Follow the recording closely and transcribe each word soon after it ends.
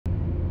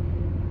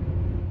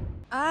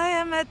I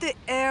am at the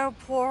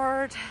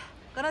airport.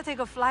 Gonna take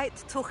a flight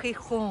to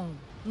Gijon,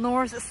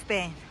 North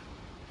Spain.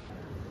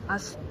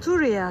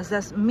 Asturias,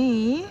 that's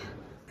me.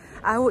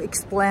 I will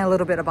explain a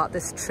little bit about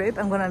this trip.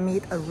 I'm gonna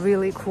meet a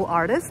really cool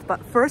artist,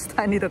 but first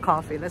I need a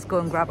coffee. Let's go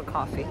and grab a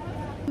coffee.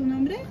 ¿Tu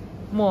nombre?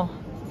 Mo.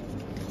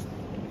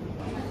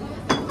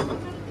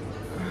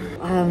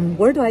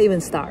 Where do I even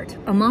start?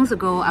 A month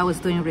ago, I was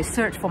doing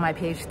research for my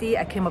PhD.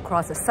 I came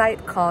across a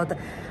site called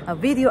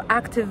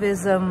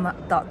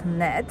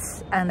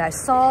videoactivism.net, and I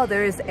saw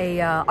there is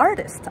a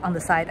artist on the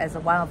site as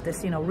one of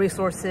these,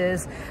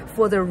 resources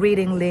for the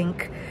reading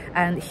link.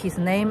 And his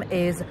name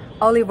is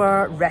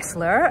Oliver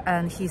Ressler,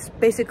 and he's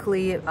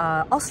basically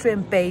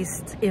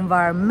Austrian-based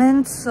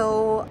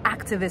environmental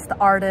activist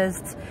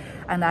artist.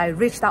 And I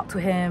reached out to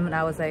him and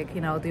I was like,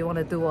 do you want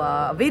to do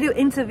a video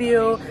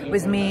interview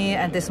with me?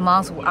 And this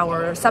month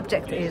our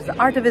subject is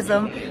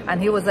Artivism.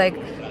 And he was like,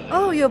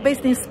 oh, you're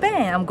based in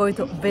Spain. I'm going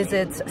to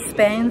visit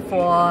Spain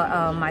for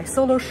my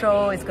solo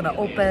show. It's going to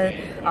open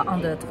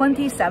on the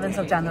 27th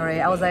of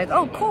January. I was like,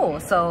 oh, cool.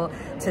 So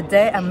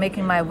today I'm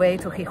making my way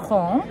to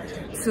Gijon,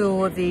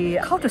 to the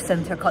culture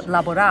center called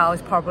Laboral.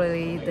 It's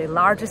probably the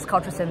largest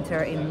culture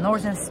center in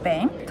northern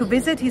Spain, to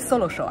visit his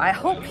solo show. I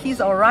hope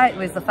he's all right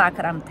with the fact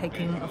that I'm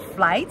taking a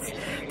flight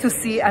to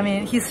see,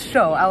 his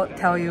show. I'll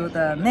tell you,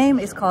 the name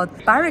is called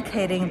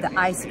Barricading the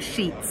Ice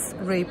Sheets,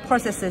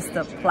 reprocesses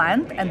the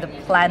plant and the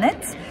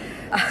planet.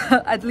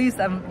 At least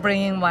I'm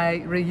bringing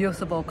my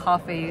reusable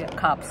coffee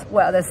cups.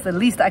 Well, that's the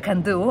least I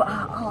can do.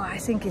 I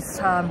think it's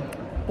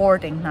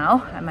boarding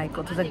now. I might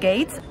go to the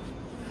gate.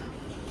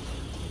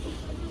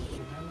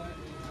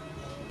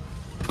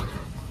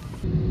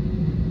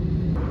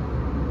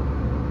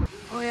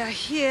 We are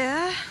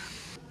here.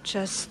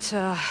 Just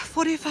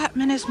 45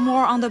 minutes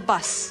more on the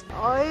bus.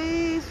 Oh,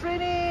 it's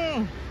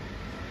raining.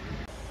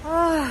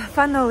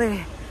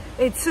 Finally.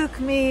 It took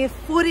me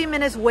 40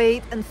 minutes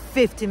wait and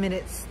 50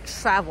 minutes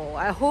travel.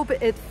 I hope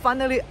it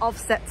finally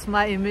offsets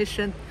my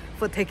emission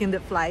for taking the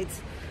flight.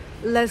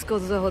 Let's go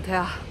to the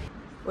hotel.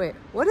 Wait,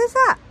 what is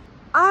that?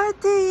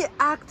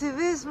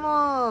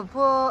 Activismo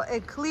por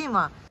el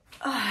clima.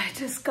 I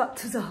just got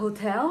to the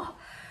hotel.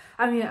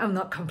 I'm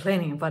not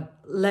complaining, but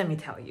let me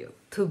tell you,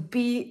 to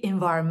be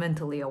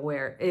environmentally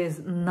aware is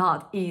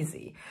not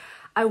easy.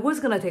 I was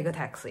gonna take a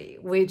taxi,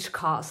 which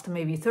cost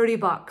maybe 30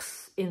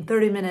 bucks. In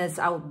 30 minutes,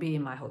 I would be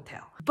in my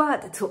hotel.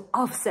 But to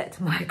offset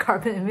my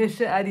carbon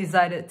emission, I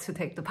decided to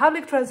take the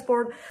public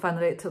transport.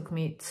 Finally, it took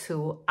me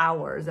 2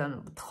 hours.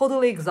 I'm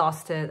totally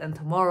exhausted. And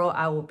tomorrow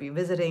I will be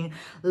visiting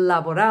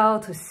Laboral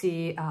to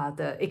see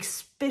the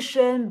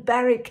exhibition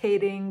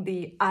Barricading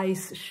the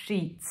Ice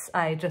Sheets.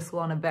 I just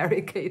want to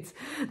barricade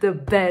the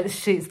bed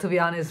sheets, to be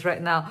honest,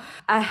 right now.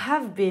 I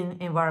have been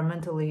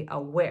environmentally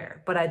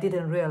aware, but I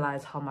didn't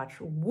realize how much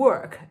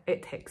work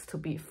it takes to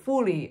be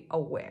fully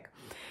aware.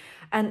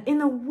 And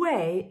in a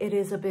way, it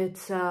is a bit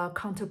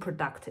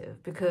counterproductive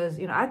because,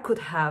 I could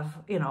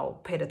have,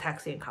 paid a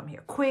taxi and come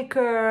here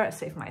quicker,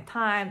 save my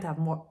time, to have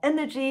more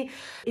energy.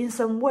 In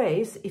some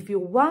ways, if you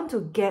want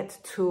to get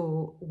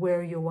to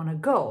where you want to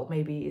go,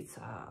 maybe it's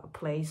a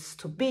place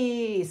to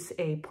be, it's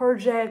a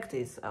project,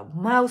 it's a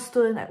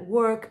milestone at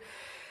work,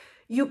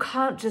 you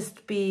can't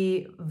just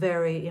be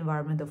very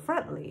environmental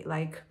friendly.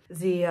 Like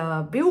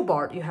the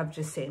billboard you have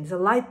just seen, the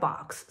light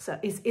box, so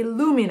it's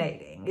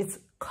illuminating, it's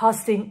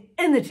costing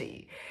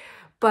energy,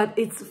 but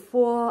it's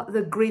for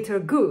the greater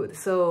good.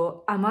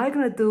 So am I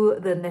gonna do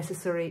the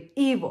necessary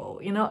evil?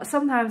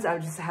 Sometimes I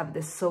just have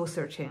this soul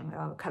searching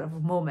kind of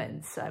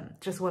moments.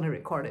 Just want to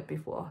record it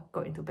before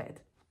going to bed.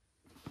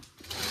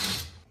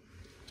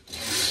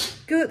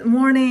 Good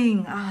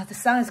morning. The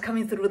sun is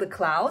coming through the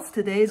clouds.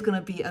 Today is going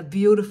to be a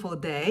beautiful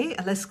day.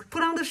 Let's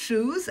put on the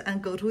shoes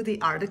and go to the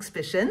art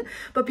exhibition.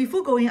 But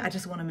before going, I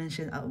just want to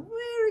mention a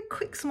very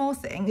quick small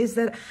thing is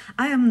that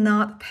I am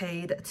not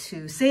paid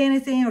to say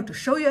anything or to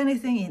show you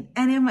anything in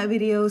any of my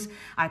videos.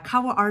 I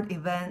cover art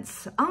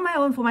events on my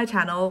own for my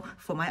channel,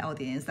 for my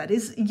audience. That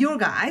is your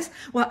guys.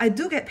 Well, I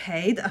do get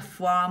paid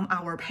from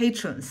our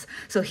patrons.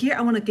 So here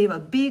I want to give a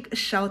big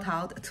shout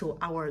out to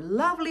our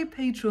lovely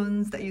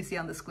patrons that you see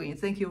on the screen.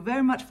 Thank you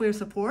very much for your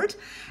support.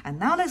 And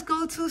now let's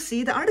go to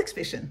see the art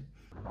exhibition.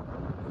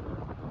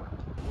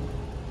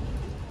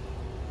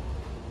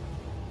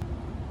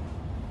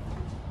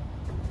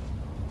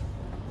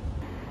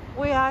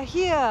 We are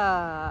here,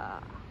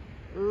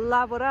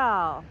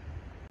 Laboral.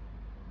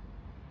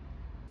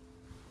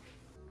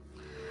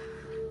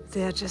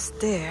 They are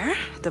just there.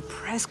 The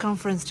press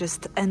conference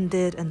just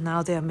ended and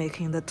now they are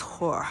making the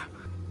tour.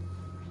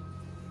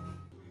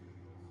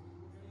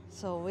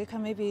 So we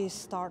can maybe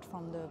start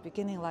from the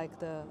beginning, like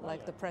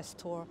the press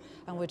tour,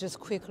 and we just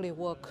quickly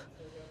walk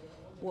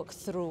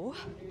through.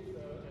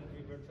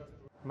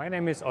 My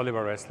name is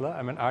Oliver Ressler.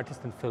 I'm an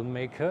artist and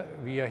filmmaker.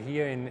 We are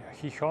here in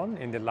Gijon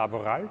in the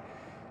Laboral,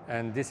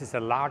 and this is a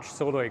large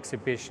solo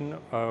exhibition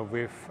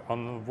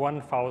on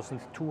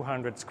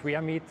 1,200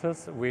 square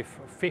meters with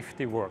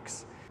 50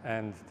 works.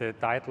 And the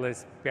title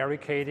is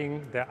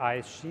Barricading the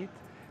Ice Sheet,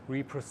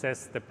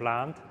 Reprocess the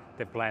Plant,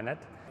 the Planet.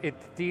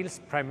 it deals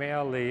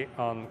primarily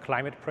on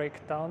climate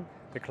breakdown,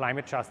 the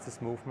climate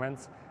justice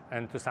movements,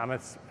 and to some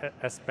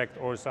aspect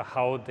also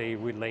how they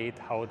relate,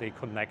 how they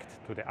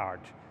connect to the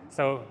art.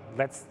 So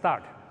let's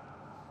start.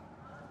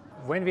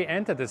 When we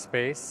enter the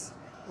space,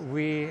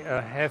 we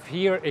have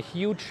here a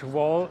huge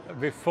wall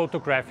with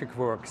photographic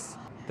works.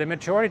 The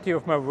majority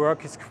of my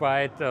work is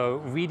quite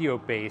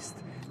video-based.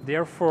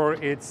 Therefore,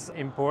 it's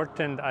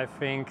important, I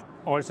think,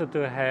 also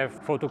to have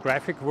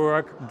photographic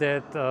work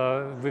that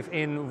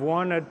within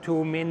 1 or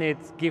 2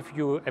 minutes give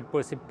you a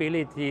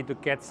possibility to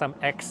get some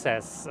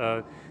access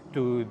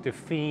to the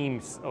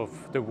themes of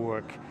the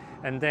work.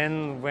 And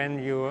then when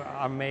you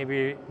are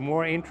maybe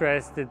more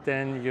interested,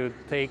 then you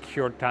take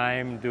your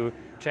time to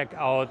check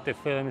out the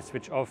films,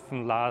 which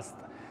often last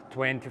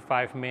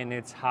 25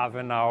 minutes, half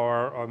an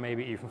hour, or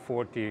maybe even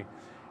 40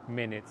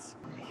 minutes.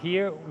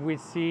 Here we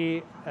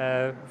see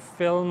a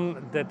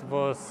film that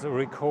was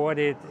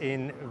recorded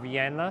in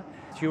Vienna.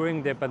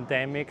 During the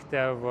pandemic,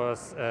 there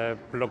was a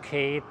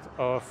blockade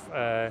of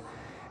a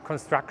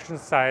construction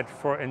site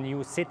for a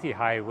new city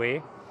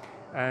highway.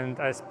 And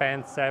I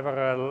spent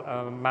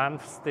several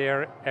months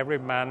there, every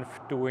month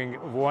doing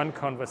one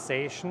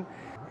conversation.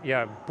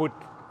 Put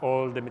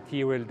all the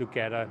material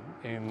together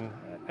in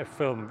a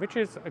film, which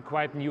is a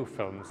quite new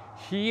film.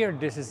 Here,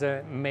 this is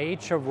a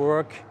major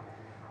work.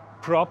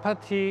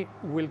 Property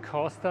will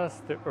cost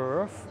us the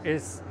earth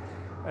is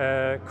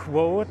a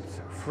quote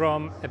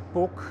from a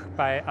book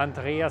by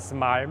Andreas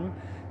Malm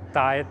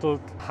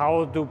titled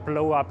How to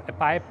Blow Up a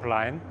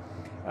Pipeline,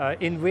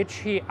 in which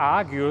he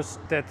argues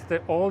that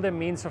all the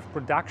means of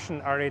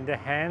production are in the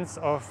hands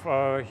of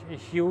a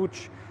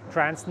huge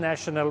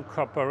transnational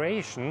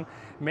corporation,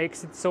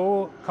 makes it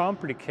so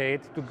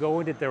complicated to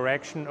go in the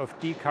direction of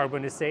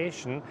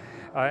decarbonization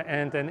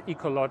and an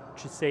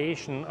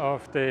ecologization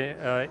of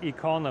the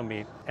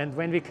economy. And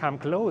when we come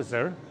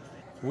closer,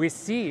 we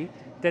see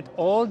that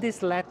all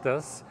these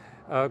letters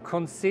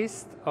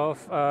consist of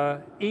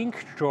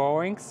ink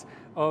drawings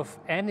of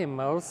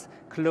animals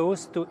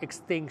close to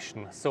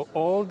extinction. So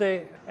all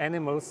the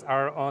animals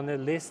are on a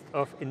list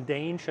of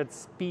endangered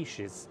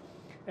species.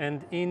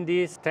 And in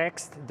this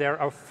text, there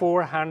are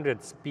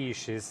 400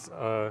 species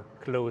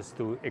close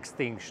to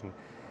extinction.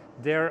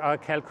 There are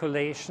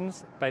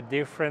calculations by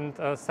different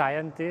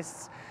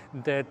scientists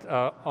that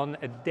on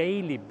a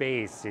daily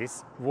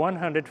basis,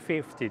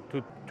 150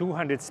 to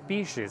 200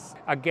 species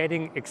are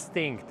getting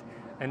extinct.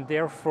 And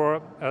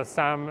therefore,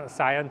 some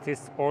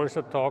scientists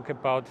also talk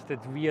about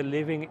that we are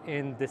living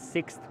in the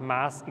 6th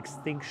mass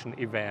extinction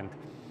event.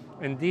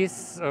 And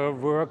this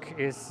work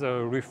is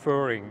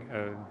referring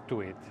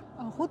to it.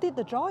 Who did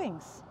the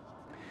drawings?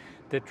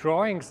 The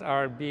drawings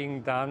are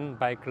being done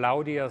by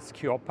Claudia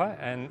Schioppa,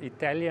 an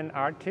Italian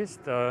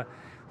artist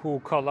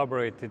who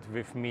collaborated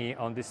with me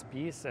on this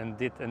piece and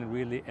did a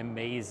really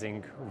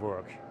amazing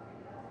work.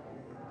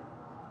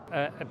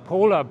 A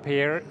polar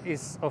bear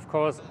is, of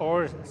course,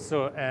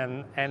 also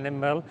an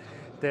animal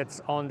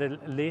that's on the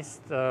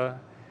list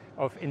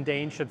of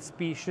endangered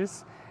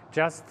species.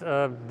 Just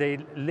they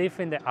live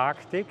in the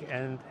Arctic,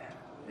 and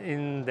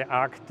in the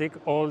Arctic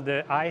all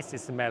the ice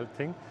is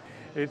melting.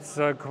 It's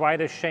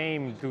quite a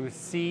shame to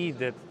see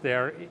that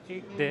the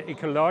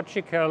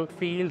ecological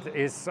field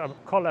is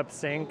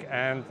collapsing,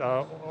 and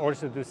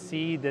also to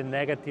see the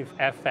negative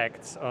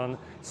effects on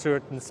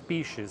certain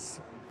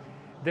species.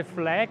 The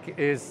flag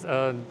is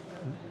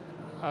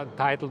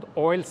titled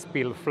Oil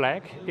Spill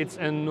Flag. It's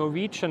a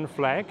Norwegian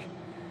flag,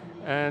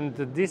 and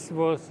this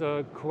was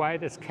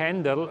quite a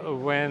scandal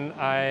when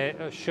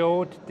I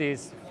showed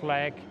this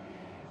flag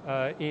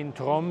in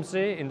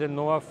Tromsø in the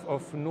north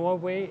of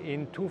Norway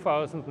in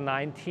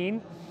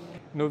 2019.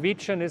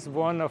 Norwegian is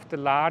one of the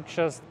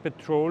largest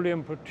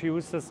petroleum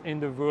producers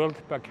in the world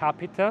per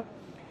capita.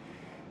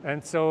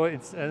 And so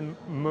it's a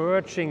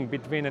merging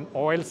between an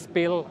oil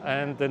spill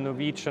and the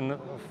Norwegian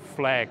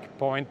flag,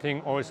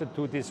 pointing also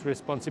to this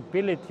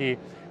responsibility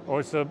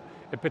also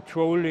a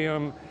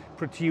petroleum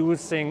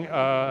producing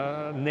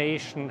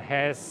nation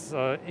has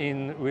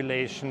in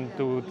relation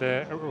to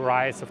the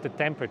rise of the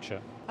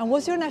temperature. And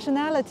what's your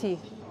nationality?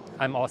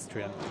 I'm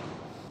Austrian.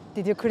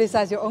 Did you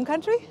criticize your own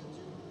country?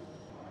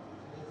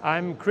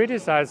 I'm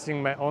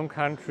criticizing my own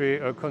country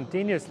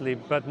continuously,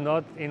 but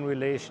not in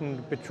relation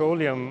to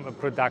petroleum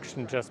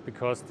production, just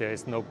because there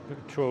is no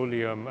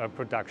petroleum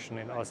production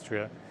in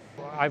Austria.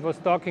 I was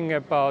talking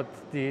about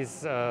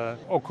this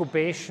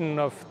occupation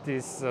of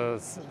this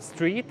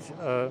street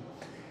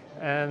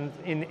and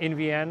in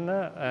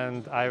Vienna,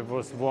 and I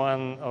was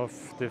one of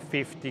the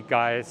 50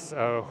 guys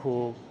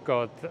who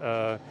got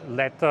a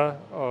letter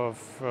of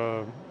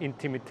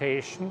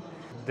intimidation.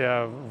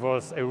 There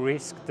was a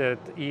risk that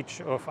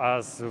each of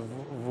us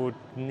would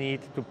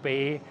need to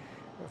pay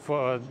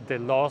for the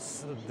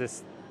loss,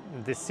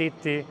 the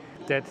city,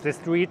 that the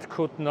street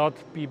could not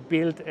be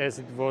built as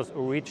it was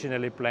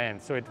originally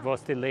planned. So it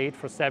was delayed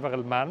for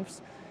several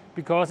months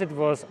because it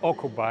was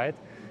occupied,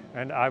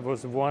 and I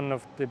was one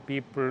of the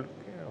people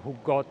who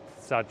got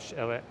such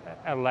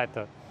a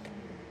letter.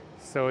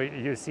 So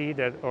you see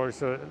that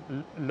also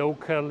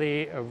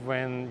locally,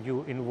 when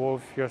you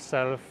involve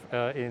yourself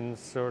in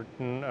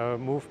certain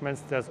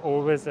movements, there's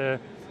always a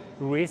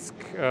risk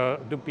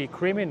to be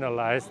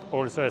criminalized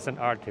also as an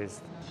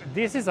artist.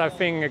 This is, I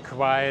think, a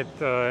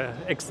quite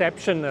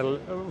exceptional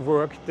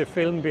work, the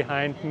film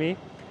behind me.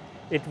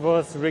 It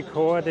was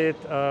recorded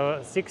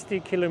 60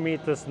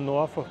 kilometers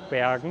north of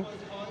Bergen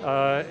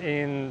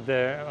in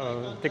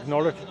the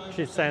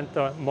technology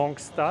center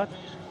Mongstad.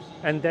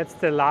 And that's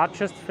the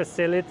largest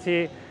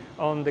facility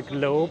on the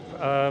globe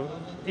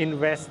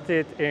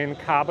invested in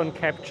carbon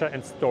capture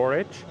and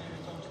storage.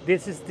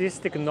 This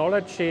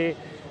technology,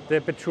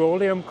 the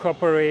petroleum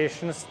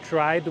corporations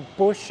try to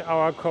push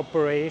our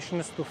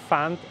corporations to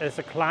fund as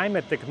a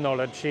climate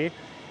technology,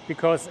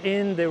 because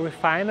in the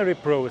refinery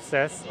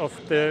process of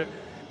the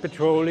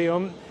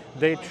petroleum,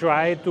 they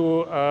try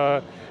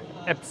to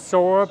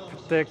absorb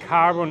the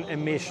carbon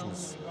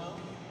emissions.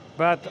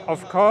 But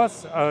of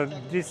course,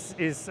 this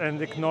is a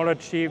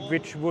technology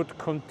which would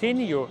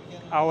continue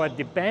our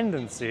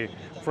dependency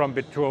from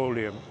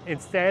petroleum.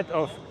 Instead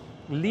of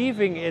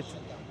leaving it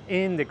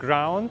in the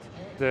ground,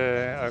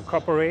 the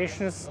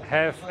corporations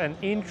have an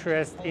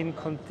interest in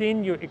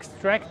continue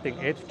extracting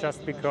it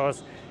just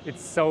because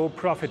it's so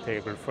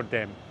profitable for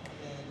them.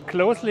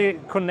 Closely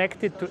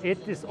connected to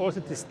it is also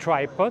this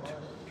tripod.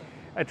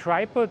 A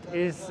tripod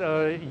is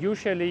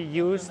usually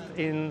used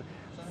in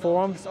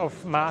forms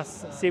of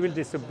mass civil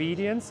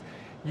disobedience.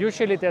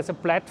 Usually there's a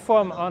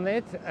platform on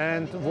it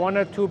and one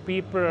or two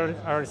people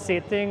are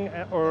sitting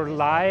or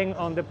lying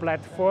on the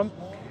platform,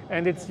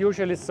 and it's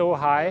usually so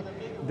high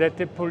that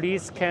the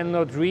police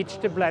cannot reach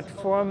the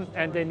platform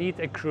and they need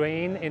a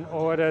crane in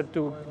order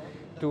to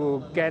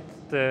get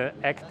the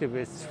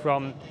activists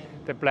from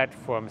the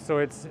platform. So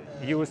it's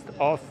used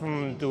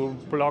often to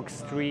block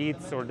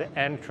streets or the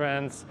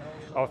entrance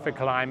of a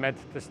climate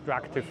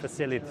destructive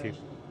facility.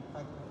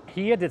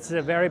 Here, this is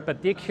a very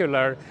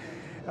particular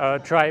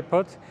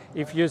tripod.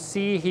 If you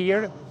see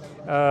here,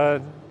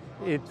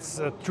 it's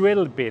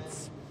drill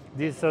bits.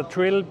 These are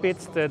drill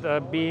bits that are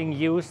being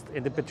used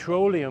in the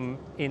petroleum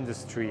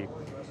industry.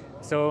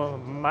 So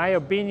my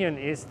opinion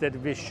is that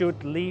we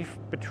should leave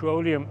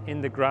petroleum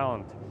in the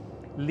ground.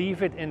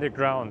 Leave it in the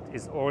ground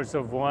is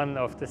also one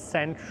of the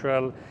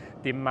central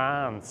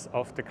demands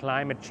of the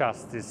climate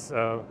justice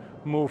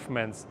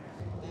movements.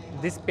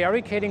 This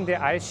Barricading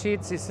the Ice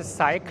Sheets is a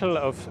cycle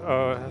of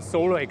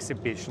solo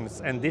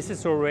exhibitions, and this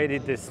is already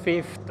the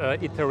fifth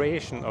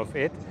iteration of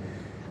it.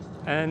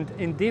 And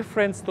in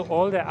difference to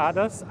all the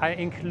others, I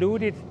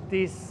included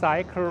this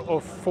cycle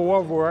of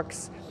 4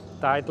 works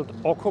titled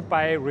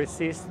Occupy,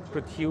 Resist,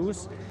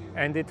 Produce,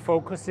 and it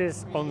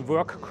focuses on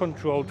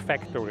work-controlled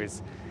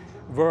factories.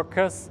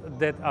 Workers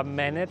that are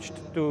managed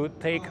to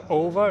take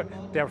over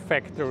their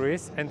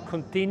factories and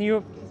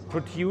continue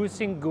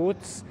producing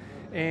goods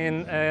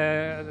in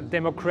a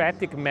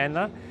democratic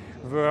manner,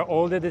 where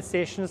all the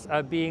decisions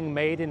are being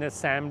made in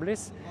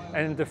assemblies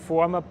and the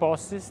former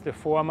bosses, the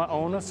former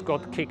owners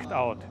got kicked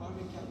out.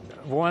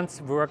 Once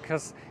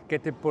workers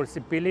get the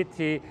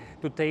possibility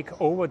to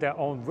take over their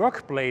own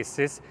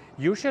workplaces,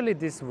 usually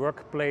these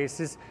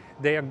workplaces,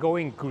 they are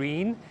going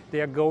green, they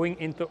are going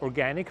into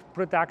organic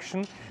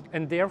production,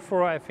 and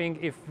therefore I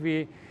think if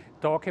we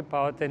talk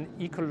about an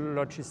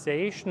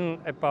ecologization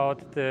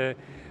about the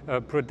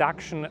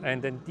production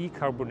and then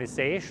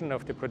decarbonization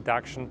of the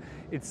production,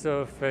 it's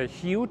of a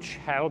huge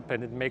help,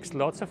 and it makes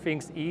lots of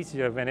things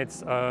easier when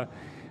it's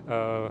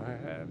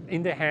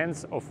in the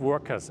hands of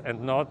workers and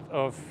not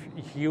of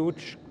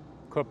huge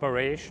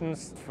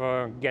corporations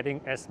for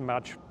getting as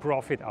much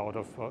profit out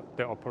of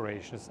the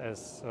operations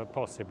as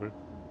possible.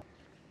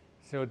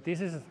 So this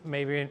is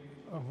maybe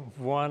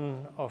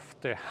one of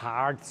the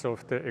hearts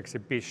of the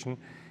exhibition,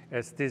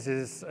 as this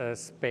is a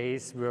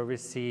space where we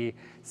see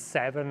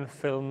 7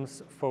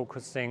 films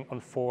focusing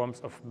on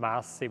forms of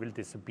mass civil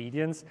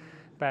disobedience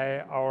by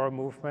our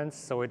movements.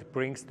 So it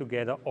brings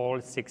together all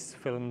 6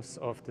 films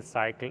of the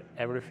cycle.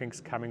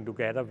 Everything's coming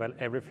together while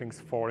everything's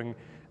falling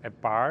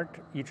apart,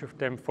 each of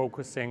them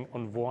focusing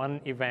on one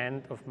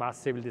event of mass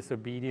civil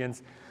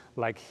disobedience.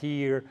 Like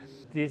here,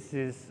 this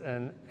is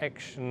an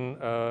action,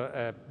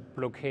 a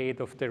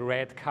blockade of the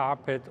red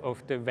carpet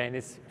of the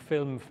Venice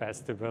Film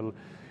Festival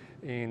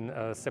in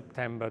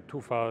September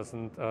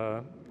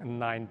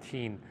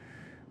 2019,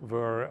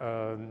 where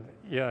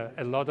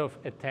a lot of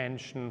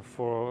attention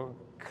for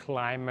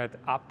climate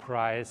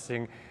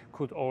uprising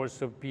could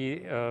also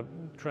be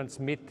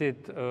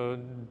transmitted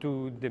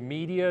to the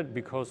media,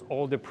 because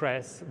all the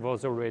press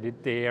was already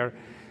there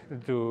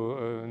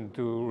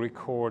to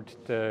record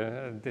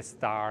the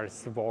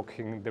stars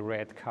walking the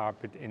red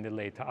carpet in the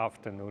late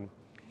afternoon.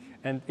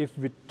 And if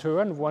we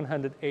turn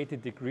 180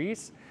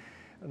 degrees,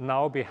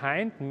 now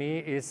behind me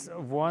is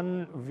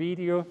one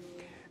video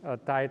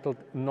titled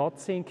Not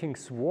Thinking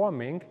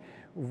Swarming,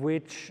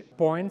 which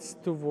points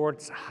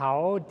towards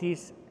how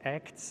these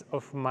acts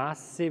of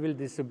mass civil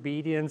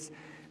disobedience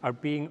are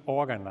being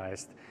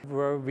organized,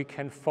 where we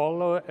can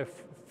follow a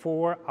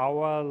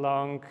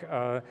 4-hour-long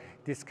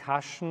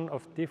discussion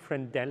of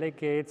different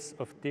delegates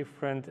of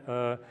different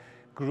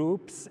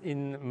groups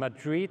in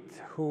Madrid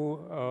who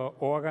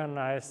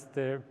organized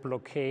the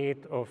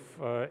blockade of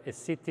a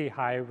city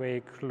highway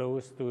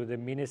close to the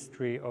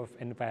Ministry of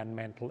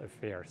Environmental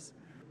Affairs.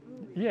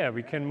 Yeah,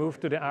 we can move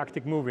to the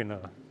Arctic movie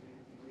now.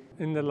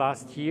 In the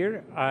last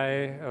year,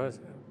 I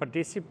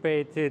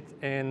participated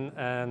in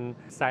a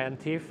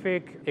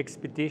scientific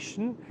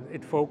expedition.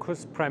 It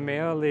focused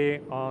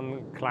primarily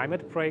on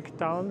climate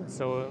breakdown,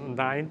 so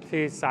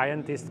 90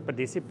 scientists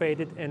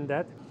participated in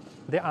that.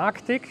 The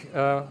Arctic,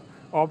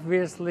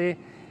 obviously,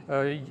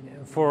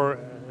 for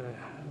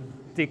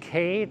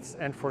decades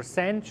and for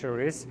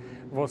centuries,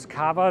 was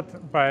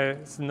covered by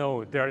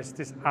snow. There is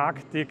this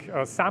Arctic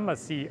summer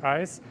sea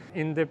ice.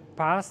 In the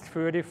past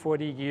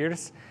 30-40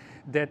 years,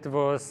 that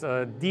was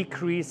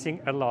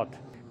decreasing a lot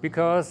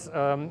because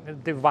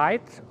the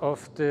white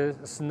of the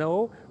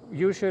snow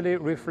usually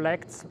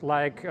reflects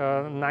like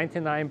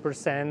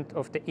 99%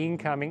 of the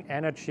incoming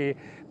energy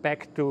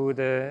back to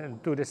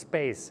the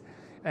space.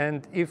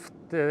 And if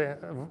the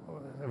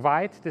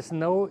white, the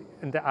snow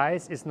and the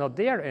ice is not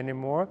there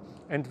anymore,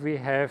 and we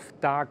have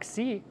dark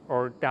sea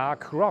or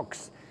dark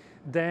rocks,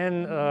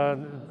 then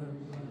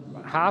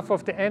half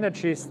of the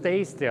energy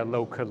stays there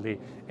locally,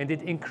 and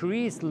it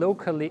increased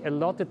locally a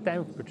lot the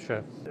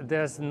temperature.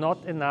 There's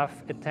not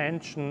enough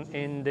attention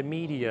in the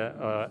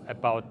media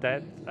about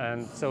that,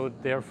 and so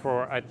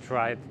therefore I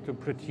tried to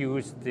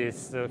produce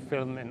this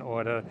film in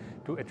order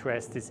to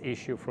address this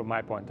issue from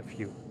my point of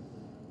view.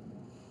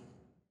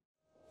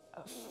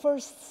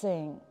 First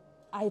thing,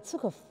 I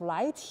took a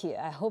flight here.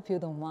 I hope you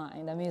don't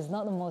mind. I mean, it's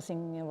not the most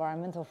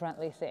environmental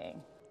friendly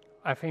thing.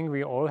 I think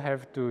we all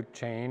have to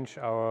change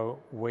our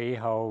way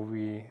how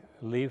we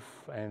live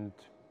and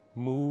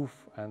move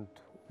and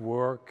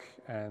work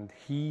and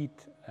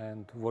heat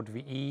and what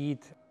we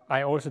eat.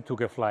 I also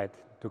took a flight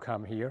to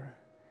come here.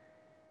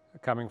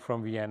 Coming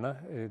from Vienna,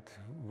 it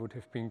would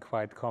have been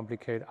quite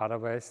complicated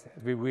otherwise.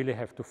 We really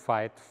have to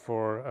fight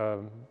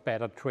for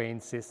better train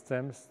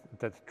systems,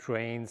 that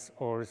trains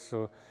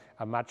also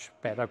are much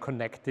better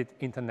connected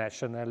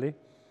internationally.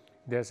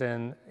 There's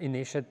an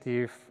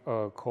initiative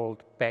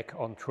called Back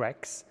on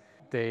Tracks.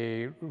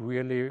 They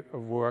really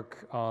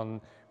work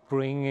on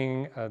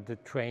bringing the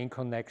train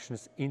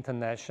connections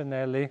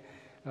internationally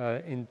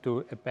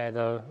into a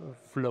better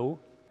flow.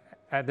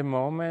 At the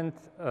moment,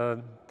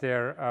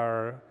 there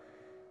are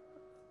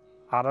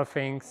other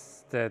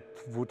things that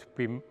would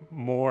be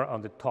more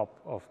on the top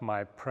of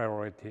my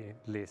priority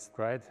list,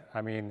 right?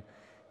 I mean,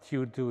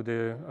 due to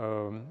the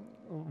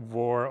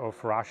war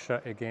of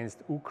Russia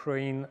against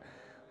Ukraine,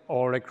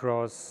 all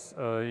across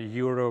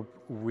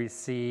Europe, we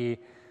see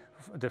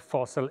the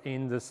fossil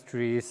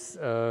industries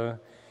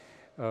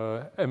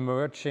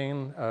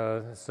emerging.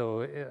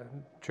 So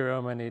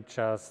Germany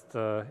just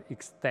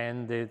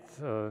extended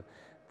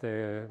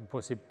the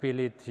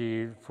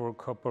possibility for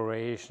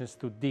corporations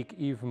to dig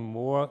even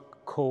more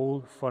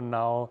coal for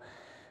now.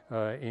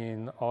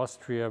 In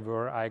Austria,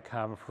 where I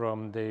come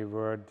from, they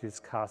were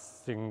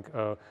discussing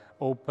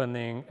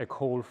opening a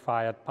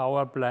coal-fired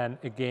power plant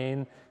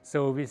again.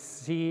 So we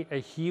see a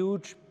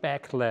huge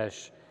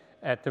backlash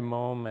at the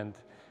moment.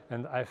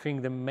 And I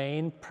think the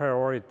main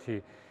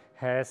priority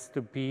has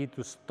to be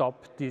to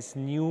stop this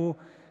new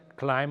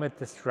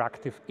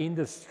climate-destructive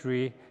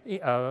industry,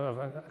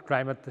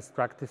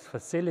 climate-destructive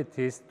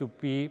facilities to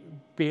be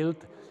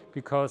built,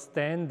 because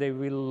then they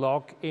will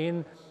lock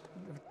in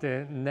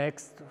the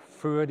next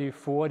 30,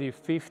 40,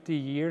 50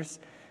 years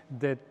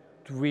that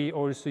we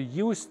also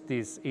use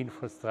this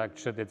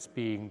infrastructure that's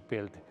being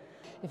built.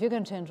 If you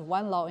can change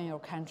one law in your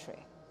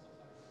country,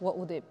 what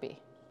would it be?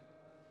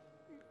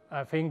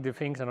 I think the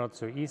things are not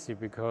so easy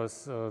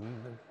because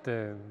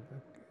the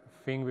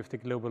thing with the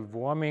global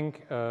warming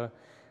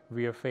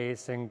we are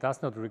facing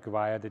does not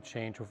require the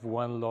change of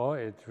one law,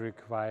 it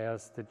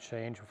requires the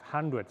change of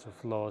hundreds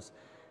of laws.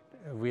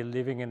 We're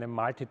living in a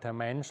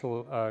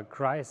multidimensional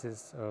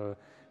crisis.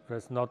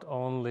 There's not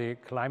only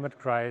climate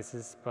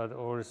crisis, but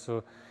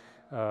also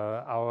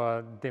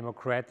our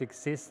democratic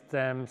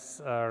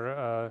systems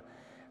are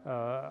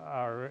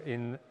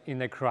in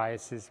a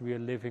crisis. We are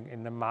living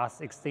in a mass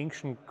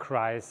extinction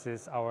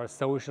crisis. Our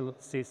social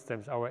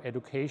systems, our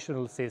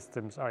educational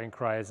systems are in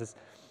crisis.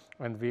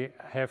 And we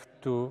have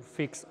to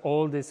fix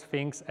all these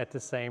things at the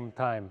same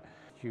time.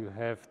 You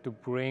have to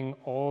bring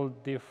all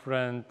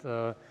different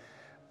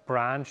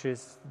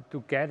branches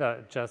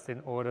together just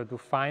in order to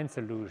find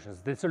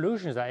solutions. The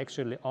solutions are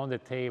actually on the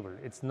table.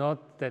 It's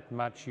not that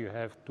much you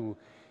have to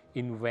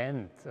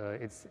invent.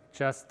 It's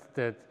just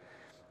that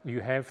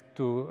you have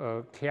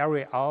to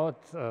carry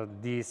out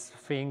these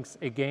things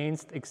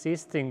against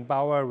existing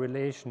power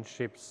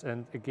relationships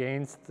and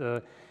against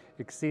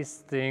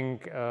existing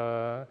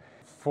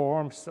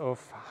forms of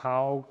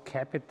how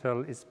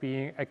capital is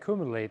being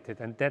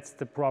accumulated. And that's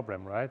the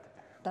problem, right?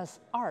 Does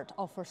art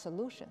offer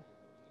solution?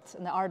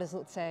 And the artist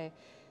would say,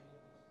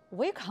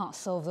 we can't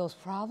solve those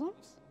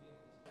problems.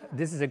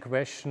 This is a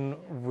question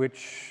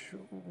which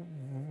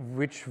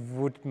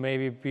would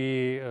maybe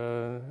be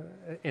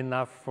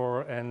enough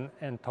for an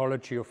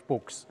anthology of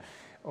books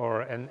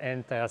or an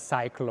entire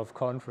cycle of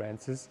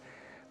conferences.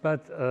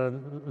 But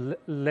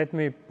let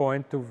me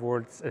point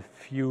towards a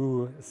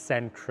few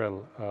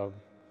central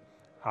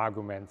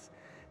arguments.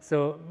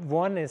 So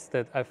one is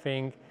that I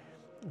think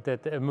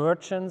that the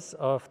emergence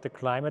of the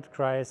climate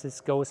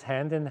crisis goes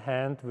hand in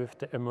hand with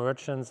the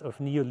emergence of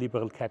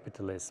neoliberal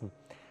capitalism.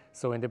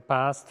 So in the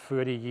past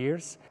 30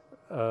 years,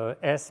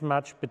 as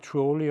much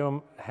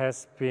petroleum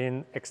has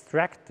been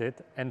extracted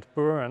and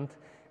burned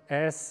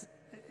as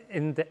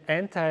in the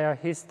entire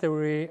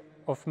history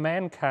of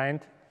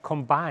mankind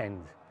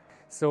combined.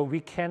 So we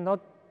cannot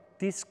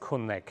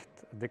disconnect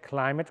the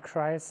climate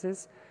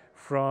crisis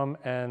from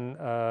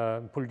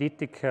a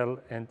political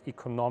and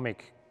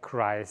economic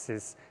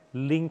crisis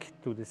linked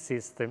to the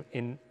system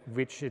in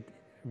which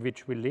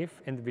we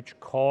live and which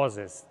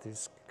causes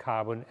these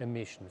carbon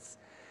emissions.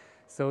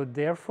 So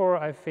therefore,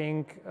 I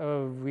think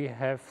we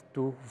have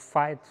to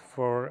fight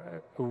for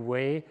a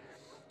way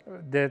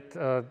that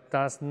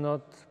does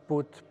not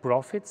put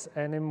profits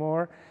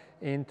anymore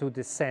into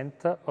the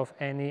center of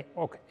any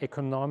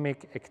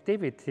economic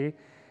activity,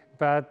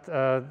 but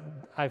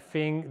I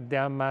think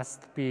there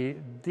must be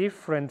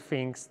different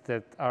things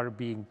that are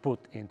being put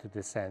into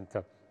the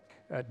center.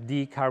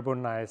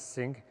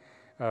 Decarbonizing,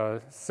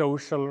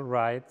 social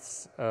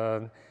rights,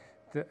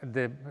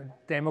 the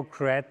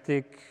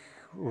democratic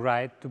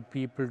right to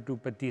people to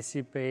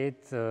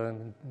participate,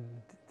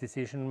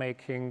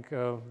 decision-making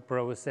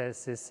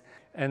processes.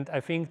 And I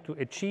think to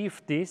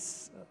achieve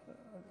this,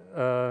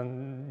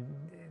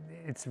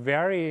 it's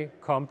very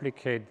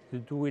complicated to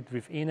do it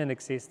within an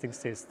existing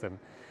system.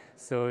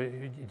 So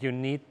you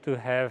need to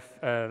have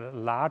a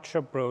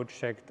larger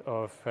project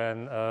of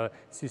a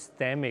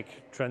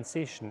systemic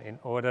transition in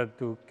order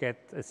to get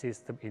a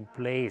system in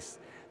place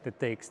that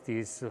takes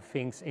these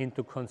things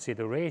into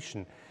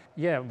consideration.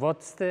 Yeah,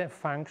 what's the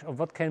function?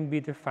 What can be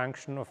the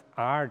function of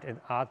art and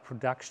art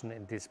production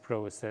in this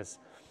process?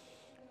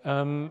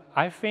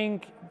 I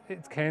think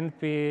it can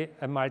be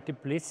a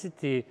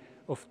multiplicity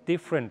of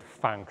different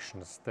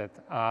functions that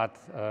art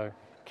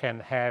can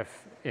have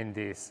in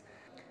this.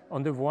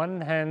 On the one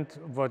hand,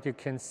 what you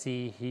can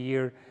see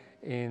here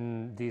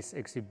in this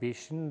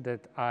exhibition,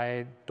 that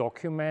I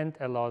document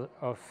a lot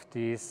of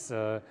these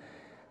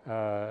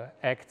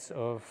acts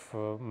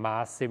of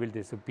mass civil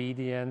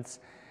disobedience.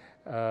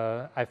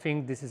 I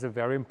think this is a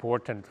very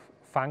important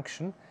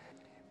function,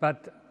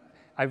 but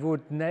I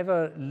would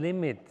never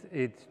limit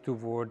it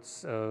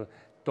towards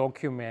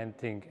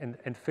documenting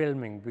and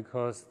filming,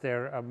 because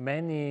there are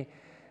many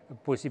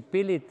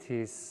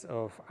possibilities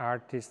of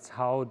artists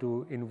how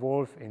to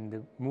involve in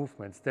the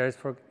movements. There is,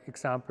 for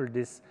example,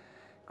 this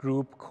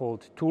group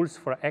called Tools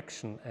for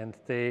Action, and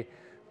they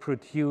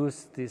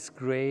produce these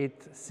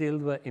great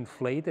silver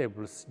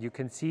inflatables. You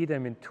can see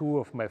them in two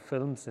of my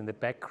films in the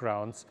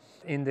backgrounds.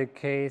 In the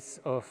case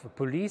of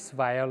police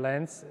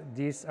violence,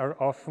 these are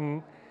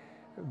often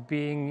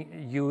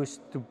being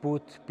used to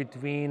put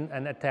between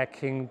an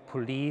attacking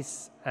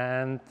police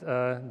and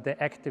the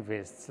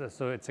activists.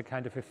 So it's a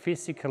kind of a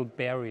physical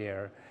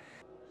barrier.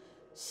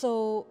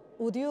 So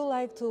would you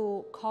like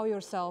to call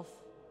yourself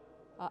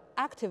an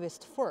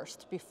activist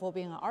first before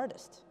being an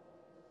artist?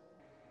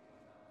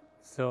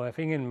 So I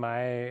think in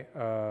my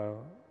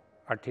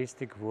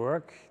artistic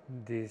work,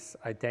 these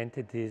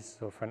identities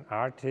of an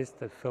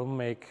artist, a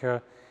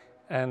filmmaker,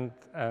 and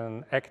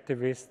an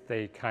activist,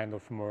 they kind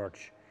of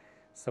merge.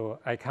 So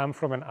I come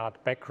from an art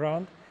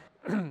background.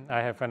 I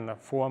have a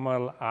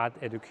formal art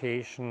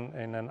education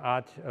in an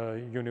art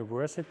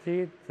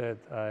university that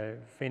I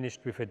finished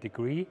with a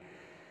degree.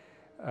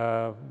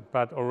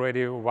 But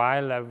already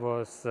while I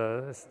was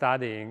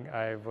studying,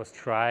 I was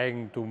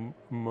trying to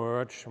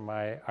merge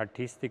my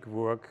artistic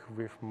work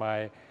with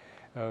my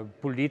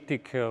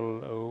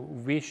political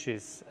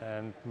wishes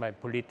and my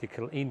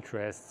political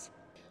interests.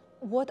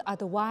 What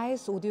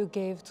advice would you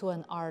give to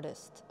an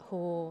artist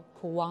who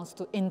wants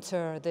to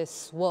enter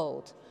this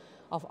world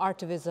of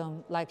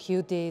artivism like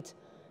you did,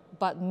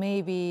 but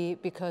maybe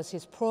because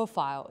his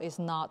profile is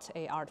not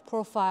an art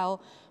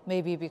profile,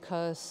 maybe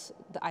because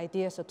the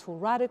ideas are too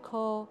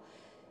radical,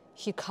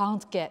 he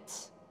can't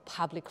get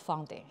public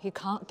funding, he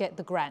can't get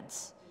the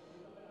grants?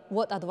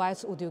 What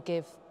advice would you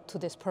give to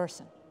this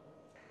person?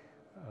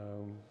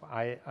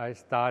 I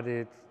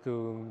started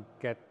to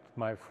get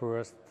my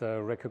first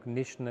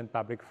recognition and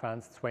public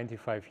funds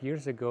 25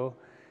 years ago,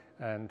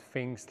 and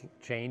things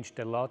changed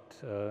a lot.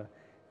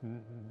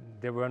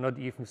 There were not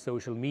even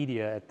social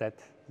media at that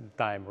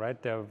time,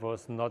 right? There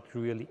was not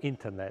really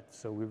internet,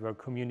 so we were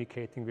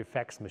communicating with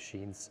fax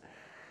machines.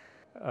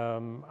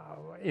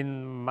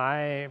 In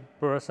my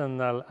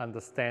personal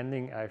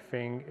understanding, I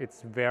think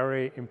it's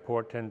very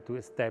important to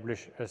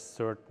establish a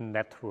certain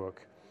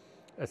network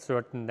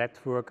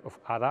of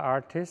other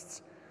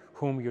artists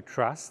whom you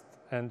trust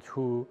and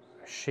who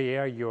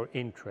share your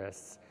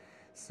interests.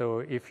 So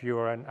if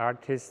you're an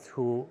artist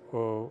who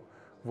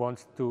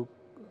wants to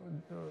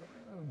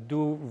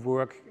do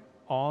work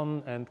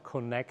on and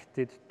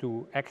connected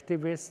to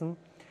activism,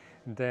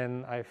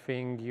 then I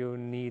think you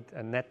need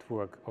a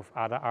network of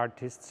other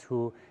artists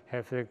who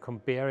have a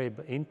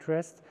comparable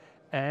interest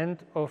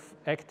and of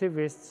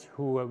activists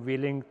who are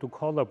willing to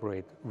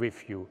collaborate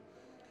with you.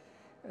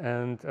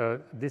 And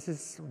this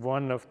is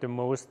one of the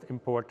most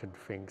important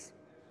things.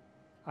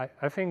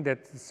 I think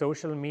that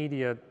social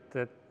media,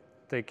 that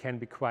they can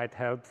be quite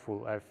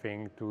helpful, I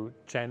think, to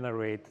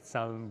generate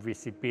some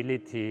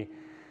visibility.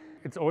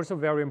 It's also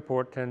very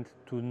important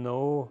to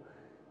know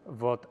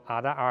what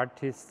other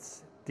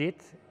artists did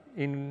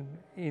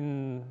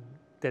in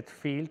that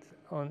field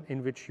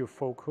in which you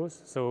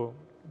focus, so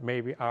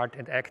maybe art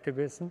and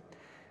activism,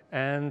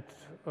 and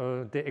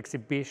the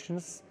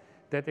exhibitions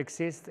that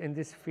exist in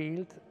this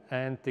field,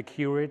 and the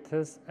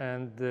curators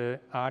and the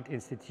art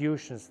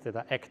institutions that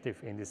are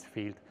active in this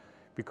field,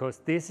 because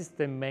this is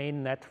the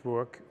main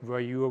network where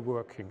you are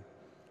working.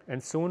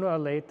 And sooner or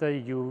later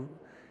you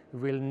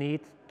will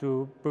need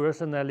to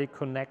personally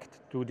connect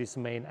to these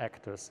main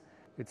actors.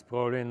 It's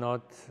probably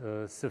not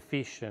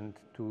sufficient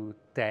to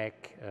tag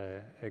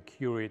a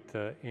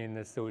curator in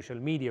a social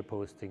media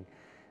posting,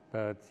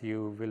 but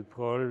you will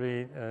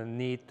probably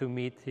need to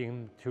meet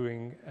him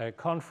during a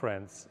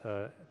conference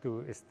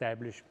to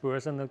establish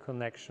personal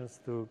connections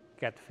to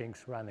get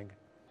things running.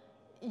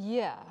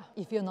 Yeah,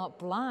 if you're not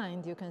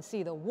blind, you can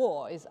see the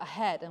wall is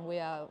ahead and we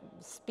are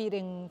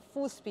speeding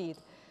full speed,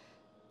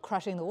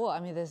 crushing the wall. I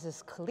mean, this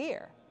is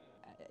clear.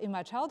 In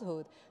my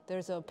childhood,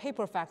 there's a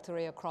paper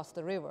factory across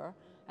the river,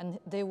 and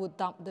they would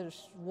dump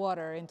this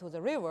water into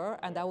the river,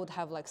 and I would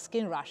have like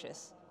skin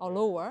rashes all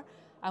over.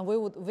 And we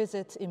would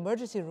visit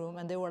emergency room,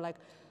 and there were like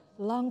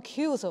long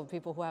queues of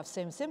people who have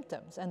same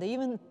symptoms. And they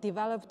even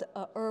developed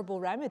a herbal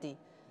remedy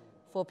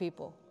for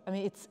people. I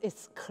mean,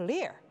 it's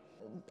clear.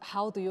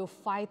 How do you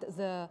fight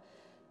the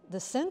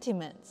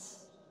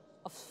sentiments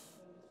of,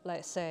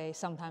 let's say,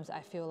 sometimes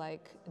I feel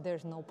like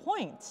there's no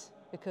point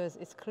because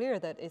it's clear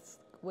that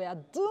we are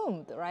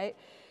doomed, right?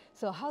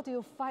 So how do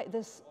you fight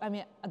this? I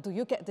mean, do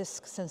you get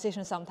this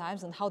sensation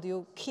sometimes, and how do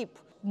you keep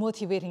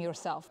motivating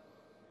yourself?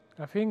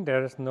 I think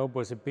there is no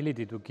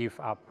possibility to give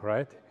up,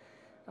 right?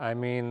 I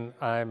mean,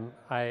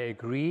 I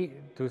agree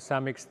to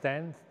some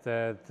extent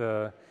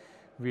that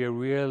we are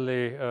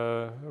really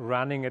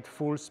running at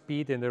full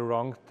speed in the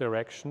wrong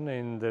direction,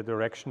 in the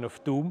direction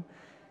of doom.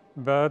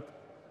 But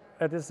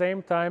at the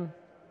same time,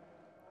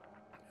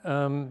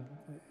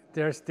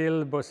 there's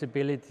still a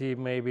possibility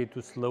maybe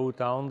to slow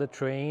down the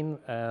train,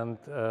 and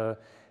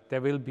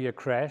there will be a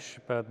crash,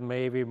 but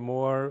maybe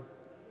more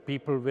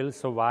people will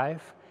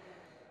survive.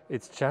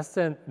 It's just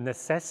a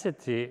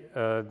necessity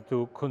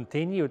to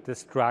continue the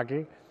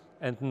struggle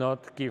and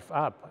not give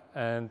up.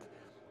 And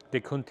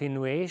the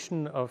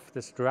continuation of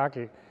the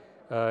struggle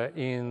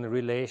in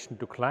relation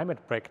to climate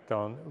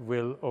breakdown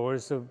will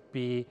also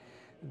be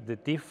the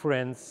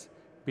difference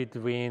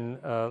between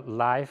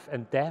life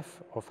and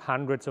death of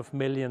hundreds of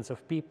millions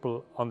of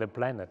people on the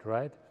planet,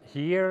 right?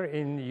 Here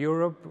in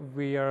Europe,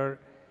 we are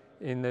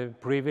in a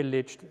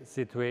privileged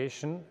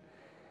situation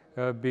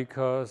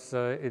because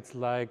it's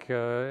like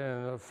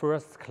a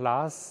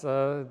first-class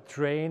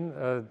train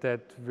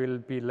that will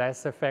be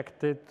less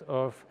affected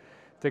of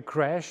the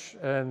crash,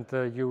 and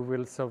you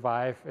will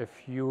survive a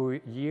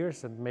few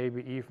years and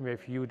maybe even a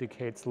few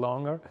decades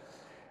longer.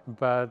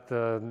 But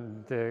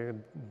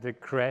the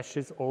crash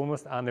is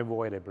almost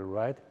unavoidable,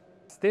 right?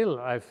 Still,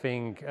 I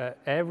think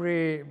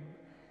every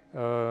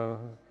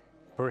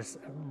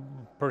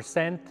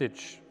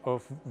percentage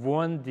of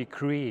 1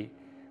 degree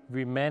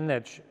we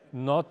manage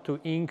not to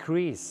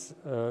increase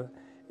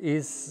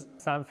is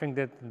something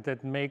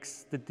that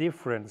makes the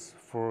difference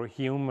for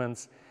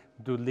humans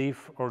to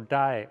live or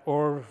die,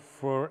 or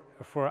for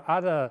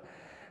other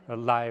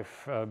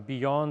life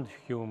beyond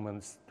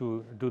humans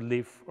to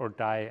live or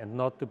die and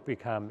not to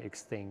become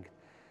extinct.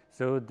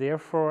 So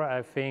therefore,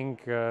 I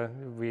think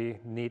we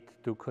need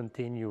to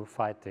continue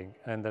fighting,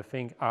 and I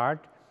think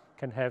art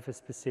can have a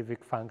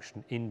specific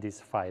function in this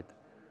fight.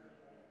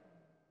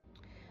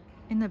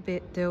 In a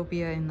bit, there'll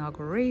be an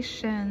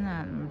inauguration.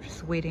 I'm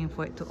just waiting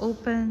for it to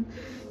open.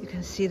 You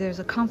can see there's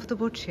a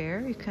comfortable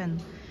chair. You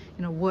can,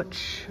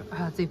 watch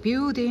the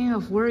building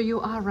of where you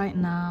are right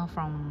now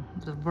from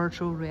the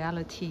virtual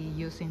reality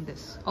using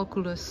this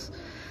Oculus.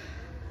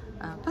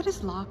 But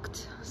it's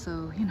locked,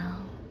 so,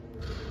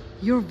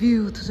 your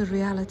view to the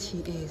reality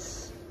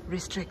is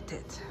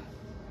restricted.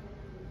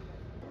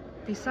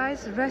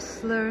 Besides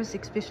Ressler's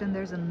exhibition,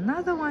 there's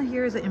another one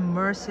here. Is an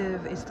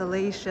immersive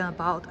installation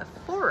about a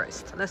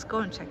forest. Let's go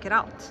and check it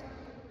out.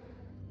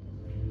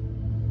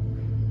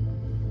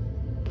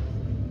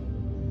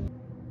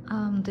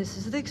 This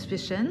is the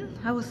exhibition.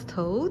 I was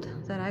told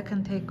that I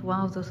can take one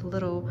of those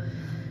little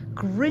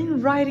Green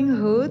Riding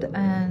Hood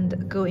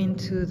and go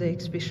into the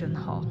exhibition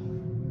hall.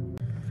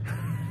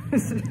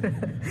 It's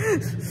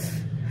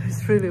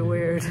really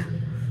weird.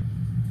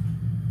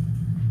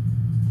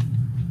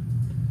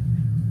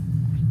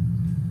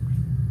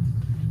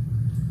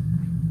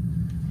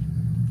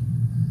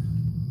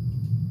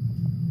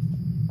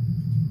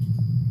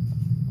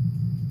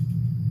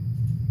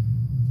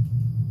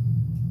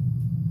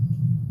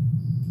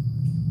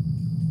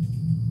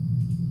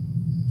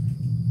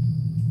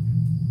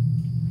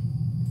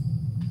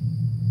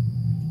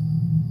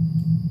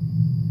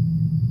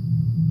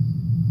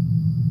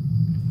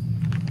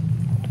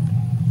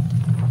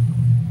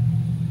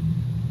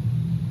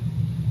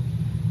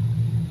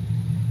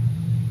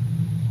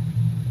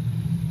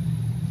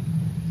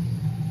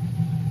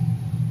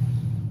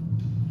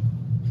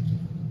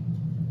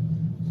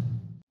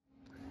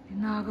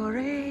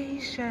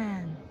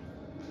 Inauguration.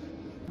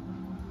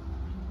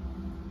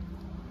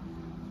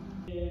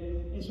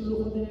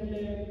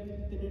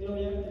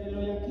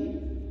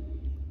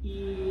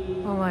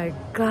 Oh my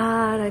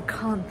god, I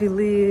can't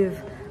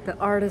believe the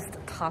artist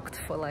talked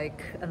for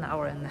like an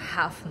hour and a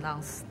half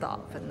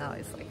non-stop, and now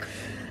it's like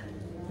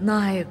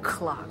 9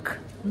 o'clock,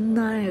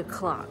 9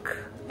 o'clock,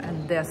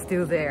 and they're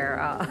still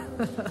there.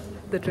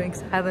 The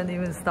drinks haven't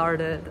even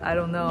started. I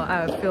don't know,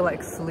 I feel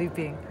like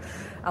sleeping.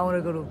 I want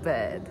to go to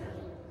bed.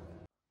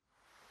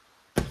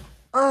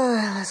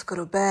 Oh, let's go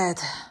to bed.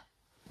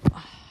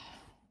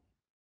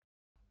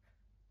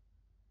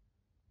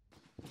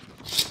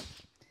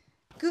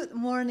 Good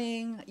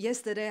morning.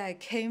 Yesterday I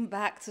came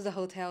back to the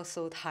hotel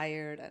so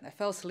tired and I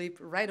fell asleep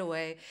right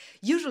away.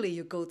 Usually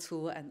you go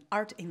to an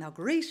art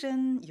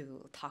inauguration,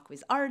 you talk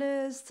with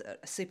artists,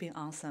 sipping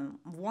on some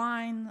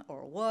wine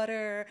or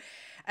water,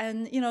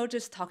 and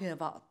just talking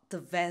about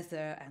the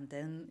weather, and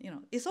then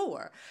it's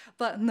over.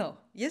 But no,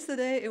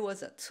 yesterday it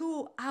was a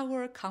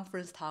 2-hour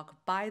conference talk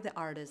by the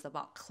artists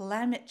about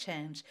climate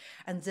change,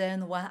 and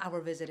then 1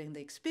 hour visiting the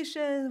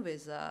exhibition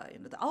with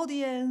the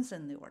audience,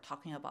 and they were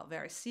talking about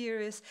very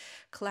serious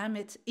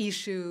climate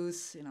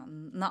issues,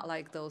 not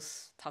like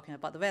those talking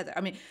about the weather.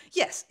 I mean,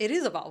 yes, it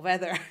is about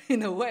weather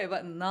in a way,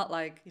 but not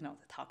like,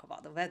 talk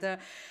about the weather.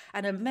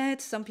 And I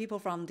met some people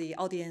from the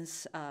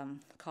audience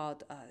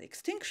called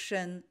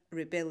Extinction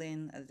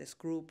Rebellion, this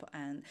group,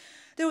 and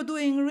they were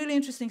doing really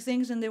interesting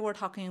things, and they were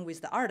talking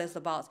with the artists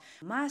about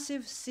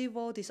massive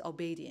civil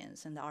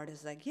disobedience, and the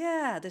artists like,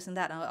 yeah, this and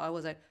that. And I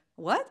was like,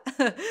 what?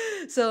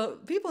 So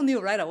people knew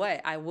right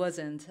away I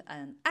wasn't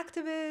an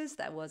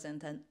activist, I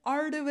wasn't an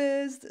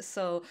artivist.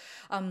 So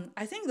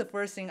I think the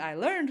first thing I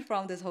learned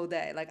from this whole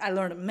day, like I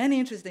learned many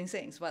interesting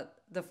things,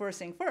 but the first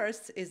thing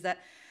first is that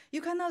you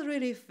cannot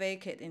really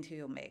fake it until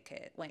you make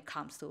it when it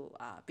comes to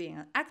being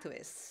an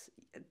activist.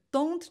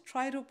 Don't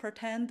try to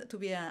pretend to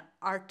be an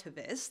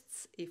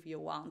artivist if you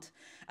want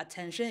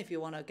attention, if you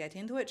want to get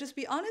into it. Just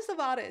be honest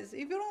about it.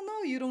 If you don't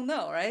know, you don't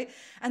know, right?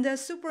 And they're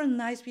super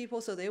nice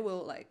people, so they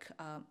will like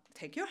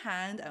take your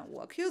hand and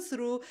walk you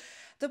through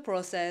the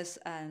process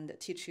and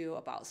teach you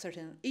about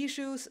certain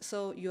issues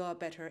so you are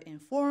better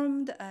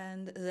informed,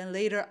 and then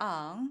later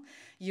on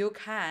you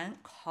can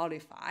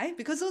qualify,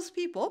 because those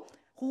people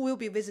who will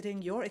be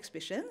visiting your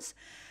exhibitions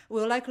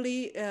will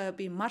likely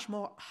be much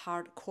more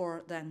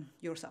hardcore than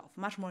yourself,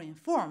 much more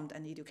informed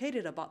and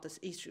educated about these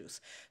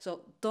issues.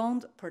 So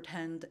don't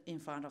pretend in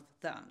front of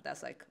them.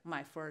 That's like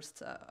my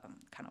first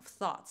kind of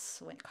thoughts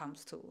when it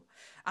comes to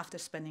after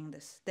spending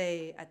this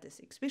day at this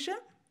exhibition.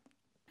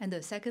 And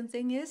the second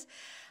thing is,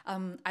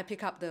 I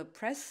pick up the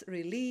press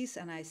release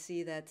and I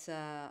see that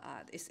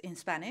it's in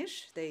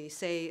Spanish. They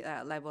say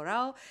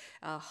Laboral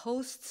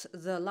hosts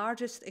the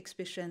largest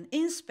exhibition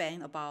in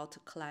Spain about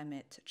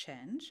climate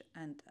change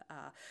and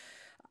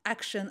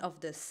action of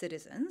the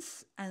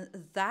citizens. And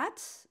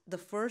that, the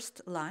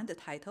first line, the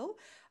title,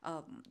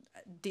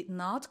 did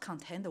not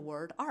contain the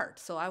word art.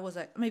 So I was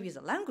like, maybe it's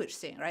a language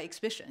thing, right?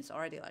 Exhibition is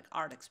already like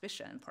art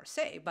exhibition per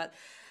se. But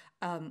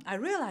I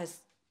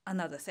realized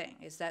another thing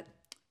is that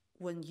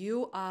when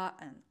you are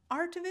an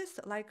artivist,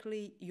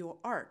 likely your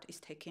art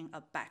is taking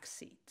a back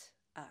seat.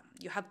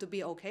 You have to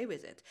be okay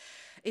with it.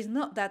 It's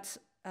not that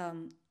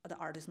the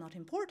art is not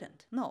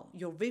important. No,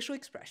 your visual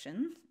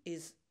expression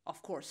is,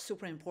 of course,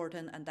 super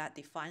important, and that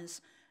defines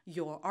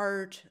your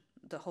art,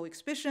 the whole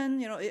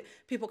exhibition.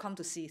 People come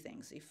to see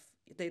things. If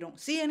they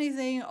don't see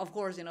anything, of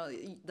course,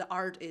 the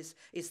art is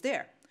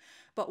there.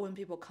 But when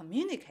people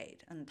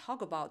communicate and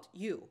talk about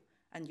you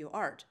and your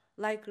art,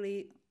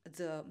 likely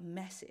the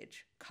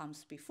message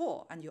comes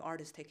before and your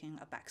art is taking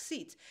a back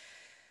seat.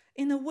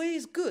 In a way,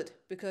 it's good,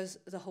 because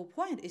the whole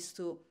point is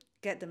to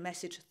get the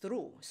message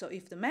through. So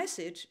if the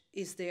message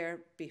is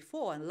there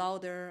before and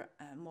louder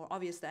and more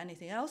obvious than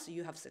anything else,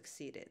 you have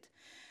succeeded.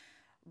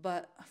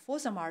 But for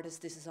some artists,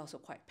 this is also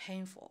quite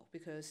painful,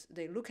 because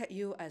they look at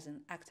you as an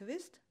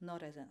activist,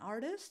 not as an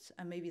artist,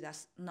 and maybe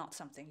that's not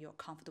something you're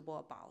comfortable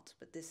about.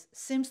 But this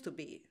seems to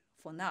be,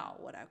 for now,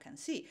 what I can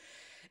see,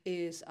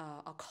 is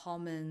a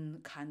common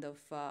kind of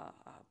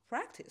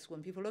practice.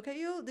 When people look at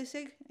you, they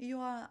say you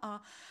are an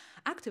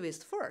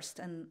activist first,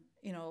 and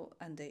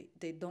and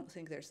they don't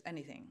think there's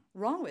anything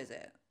wrong with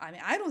it. I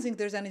mean, I don't think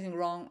there's anything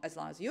wrong as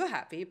long as you're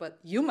happy, but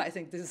you might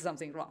think this is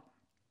something wrong.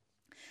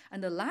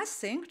 And the last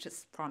thing,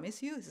 just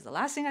promise you, this is the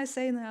last thing I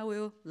say, and I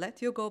will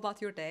let you go about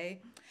your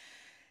day.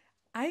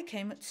 I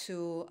came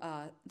to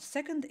a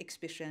second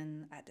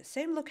exhibition at the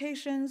same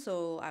location,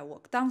 so I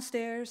walked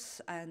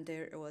downstairs, and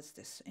there was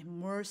this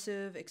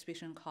immersive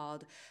exhibition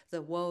called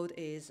The World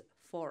is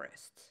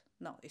Forest.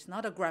 No, it's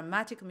not a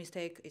grammatical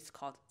mistake, it's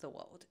called The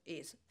World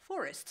is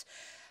Forest.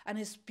 And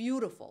it's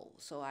beautiful,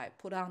 so I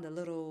put on the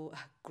little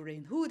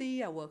green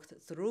hoodie, I walked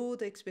through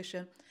the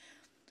exhibition,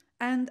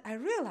 and I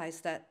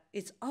realized that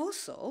it's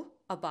also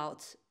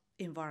about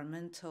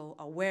environmental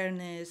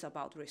awareness,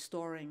 about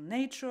restoring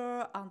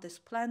nature on this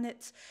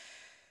planet.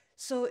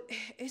 So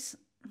it's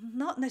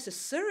not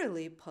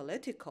necessarily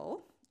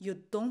political. You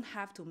don't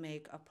have to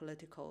make a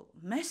political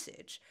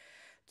message.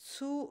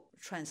 to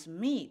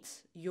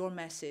transmit your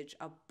message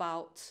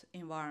about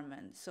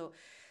environment. So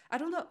I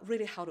don't know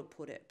really how to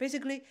put it.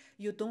 Basically,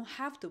 you don't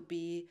have to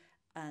be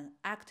an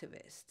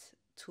activist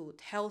to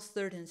tell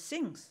certain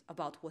things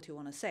about what you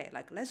want to say.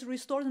 Like, let's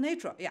restore the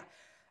nature. Yeah.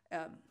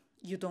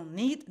 You don't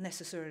need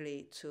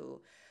necessarily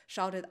to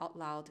shout it out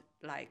loud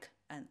like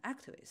an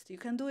activist. You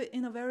can do it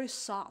in a very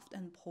soft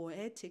and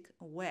poetic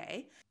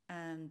way,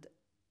 and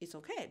it's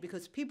okay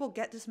because people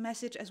get this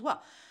message as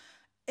well.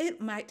 It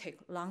might take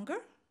longer.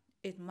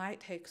 It might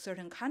take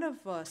certain kind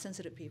of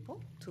sensitive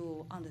people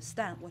to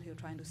understand what you're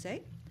trying to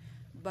say,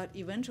 but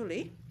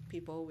eventually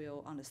people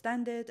will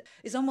understand it.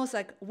 It's almost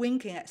like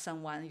winking at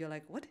someone. You're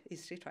like, what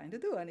is she trying to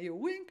do? And you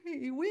wink.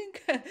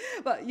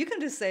 But you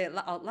can just say it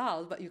out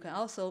loud, but you can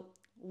also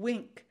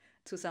wink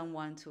to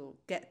someone to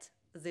get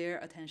their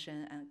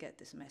attention and get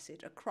this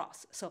message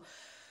across. So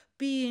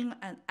being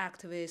an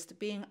activist,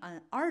 being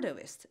an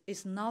artivist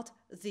is not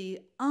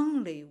the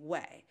only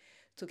way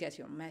to get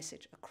your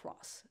message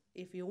across.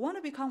 If you want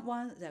to become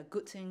one, there are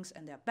good things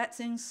and there are bad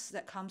things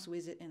that comes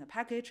with it in a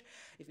package.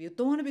 If you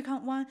don't want to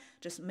become one,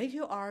 just make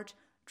your art,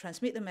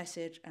 transmit the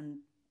message, and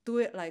do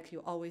it like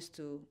you always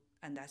do,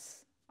 and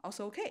that's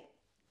also okay.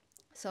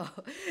 So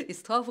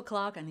it's 12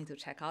 o'clock. I need to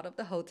check out of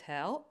the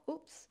hotel.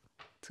 Oops,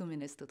 2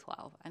 minutes to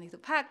 12. I need to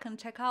pack and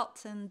check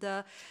out and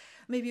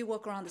maybe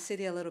walk around the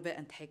city a little bit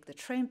and take the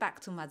train back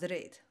to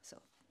Madrid. So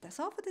that's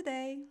all for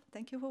today.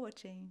 Thank you for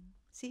watching.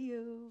 See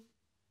you.